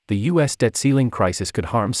The U.S. debt ceiling crisis could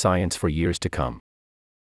harm science for years to come.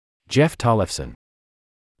 Jeff Tollefson.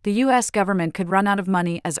 The U.S. government could run out of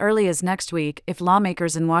money as early as next week if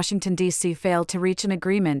lawmakers in Washington, D.C. fail to reach an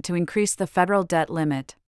agreement to increase the federal debt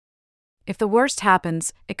limit. If the worst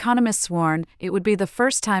happens, economists warn, it would be the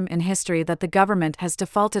first time in history that the government has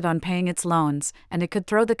defaulted on paying its loans, and it could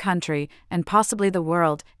throw the country, and possibly the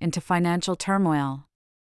world, into financial turmoil.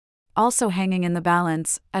 Also hanging in the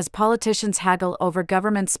balance, as politicians haggle over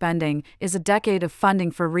government spending, is a decade of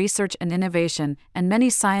funding for research and innovation, and many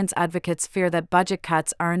science advocates fear that budget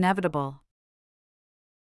cuts are inevitable.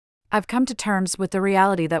 I've come to terms with the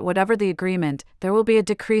reality that whatever the agreement, there will be a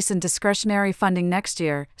decrease in discretionary funding next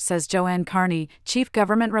year, says Joanne Carney, Chief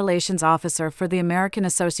Government Relations Officer for the American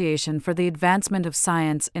Association for the Advancement of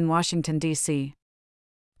Science in Washington, D.C.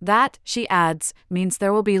 That, she adds, means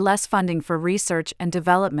there will be less funding for research and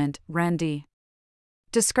development, R&D.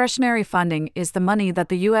 Discretionary funding is the money that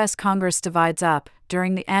the U.S. Congress divides up,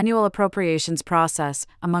 during the annual appropriations process,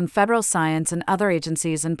 among federal science and other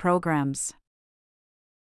agencies and programs.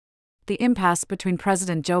 The impasse between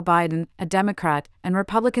President Joe Biden, a Democrat, and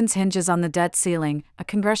Republicans hinges on the debt ceiling, a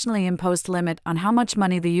congressionally imposed limit on how much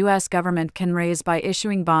money the U.S. government can raise by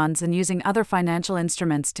issuing bonds and using other financial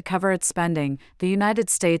instruments to cover its spending. The United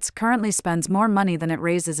States currently spends more money than it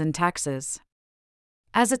raises in taxes.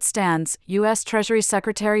 As it stands, U.S. Treasury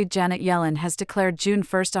Secretary Janet Yellen has declared June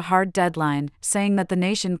 1 a hard deadline, saying that the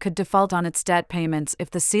nation could default on its debt payments if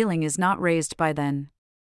the ceiling is not raised by then.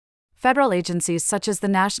 Federal agencies such as the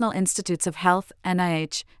National Institutes of Health,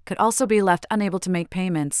 NIH, could also be left unable to make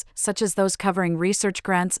payments, such as those covering research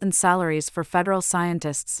grants and salaries for federal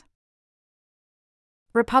scientists.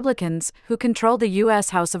 Republicans, who control the U.S.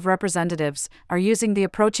 House of Representatives, are using the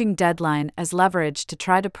approaching deadline as leverage to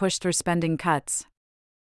try to push through spending cuts.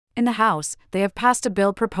 In the House, they have passed a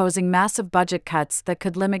bill proposing massive budget cuts that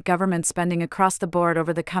could limit government spending across the board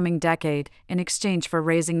over the coming decade, in exchange for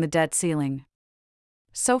raising the debt ceiling.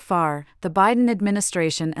 So far, the Biden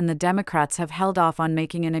administration and the Democrats have held off on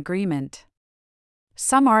making an agreement.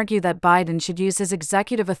 Some argue that Biden should use his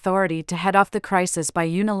executive authority to head off the crisis by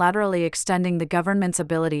unilaterally extending the government's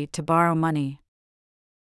ability to borrow money.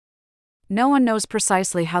 No one knows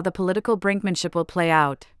precisely how the political brinkmanship will play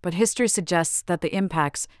out, but history suggests that the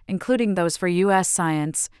impacts, including those for U.S.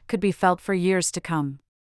 science, could be felt for years to come.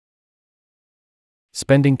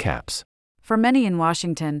 Spending caps. For many in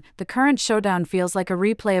Washington, the current showdown feels like a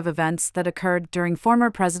replay of events that occurred during former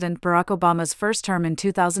President Barack Obama's first term in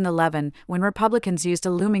 2011, when Republicans used a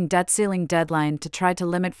looming debt ceiling deadline to try to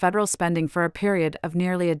limit federal spending for a period of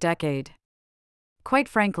nearly a decade. Quite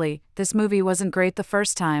frankly, this movie wasn't great the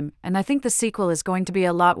first time, and I think the sequel is going to be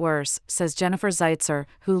a lot worse, says Jennifer Zeitzer,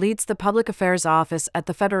 who leads the Public Affairs Office at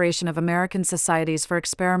the Federation of American Societies for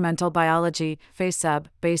Experimental Biology, FASEB,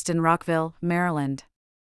 based in Rockville, Maryland.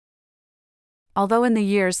 Although in the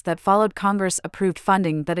years that followed Congress approved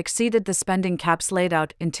funding that exceeded the spending caps laid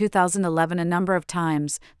out in 2011 a number of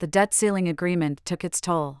times, the debt ceiling agreement took its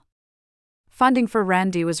toll. Funding for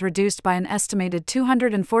R&D was reduced by an estimated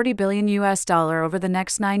 $240 billion over the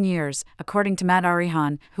next 9 years, according to Matt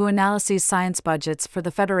Arihan, who analyses science budgets for the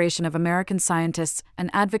Federation of American Scientists, an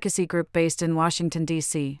advocacy group based in Washington,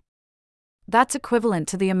 D.C. That's equivalent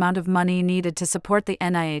to the amount of money needed to support the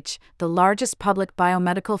NIH, the largest public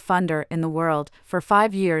biomedical funder in the world, for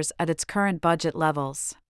 5 years at its current budget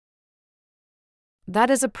levels. That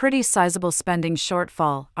is a pretty sizable spending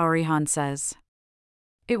shortfall, Arihan says.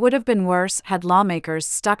 It would have been worse had lawmakers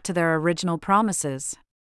stuck to their original promises.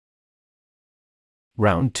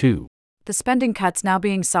 Round 2. The spending cuts now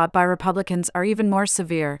being sought by Republicans are even more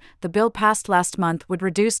severe. The bill passed last month would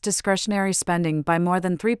reduce discretionary spending by more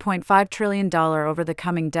than $3.5 trillion over the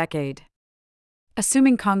coming decade.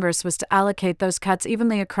 Assuming Congress was to allocate those cuts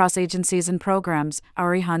evenly across agencies and programs,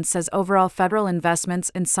 Arihan says overall federal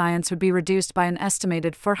investments in science would be reduced by an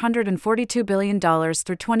estimated $442 billion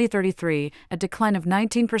through 2033, a decline of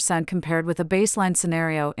 19% compared with a baseline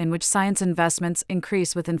scenario in which science investments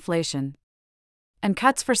increase with inflation. And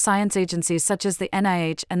cuts for science agencies such as the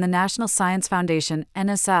NIH and the National Science Foundation,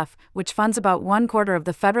 NSF, which funds about 1/4 of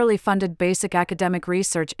the federally funded basic academic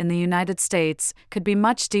research in the United States, could be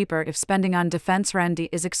much deeper if spending on defense R&D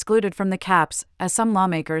is excluded from the caps, as some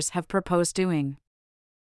lawmakers have proposed doing.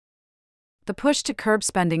 The push to curb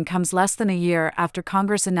spending comes less than a year after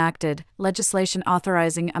Congress enacted legislation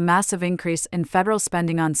authorizing a massive increase in federal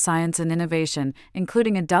spending on science and innovation,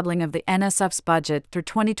 including a doubling of the NSF's budget through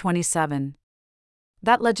 2027.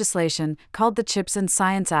 That legislation, called the CHIPS and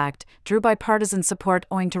Science Act, drew bipartisan support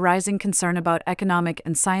owing to rising concern about economic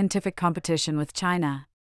and scientific competition with China.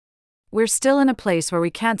 We're still in a place where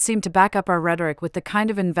we can't seem to back up our rhetoric with the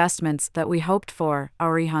kind of investments that we hoped for,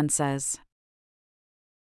 Orihan says.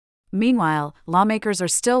 Meanwhile, lawmakers are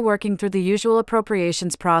still working through the usual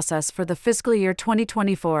appropriations process for the fiscal year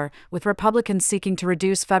 2024, with Republicans seeking to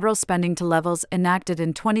reduce federal spending to levels enacted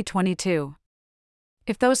in 2022.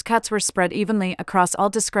 If those cuts were spread evenly across all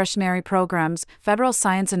discretionary programs, federal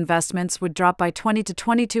science investments would drop by 20 to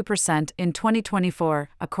 22% in 2024,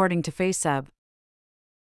 according to FASEB.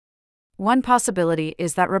 One possibility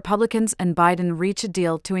is that Republicans and Biden reach a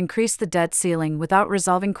deal to increase the debt ceiling without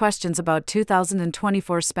resolving questions about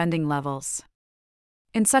 2024 spending levels.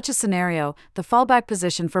 In such a scenario, the fallback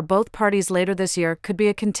position for both parties later this year could be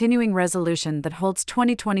a continuing resolution that holds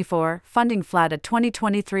 2024 funding flat at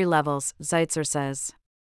 2023 levels, Zeitzer says.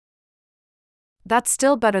 That's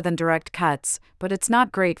still better than direct cuts, but it's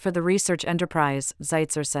not great for the research enterprise,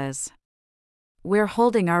 Zeitzer says. We're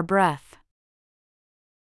holding our breath.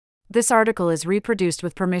 This article is reproduced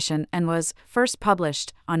with permission and was first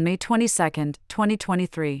published on May 22,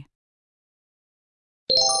 2023.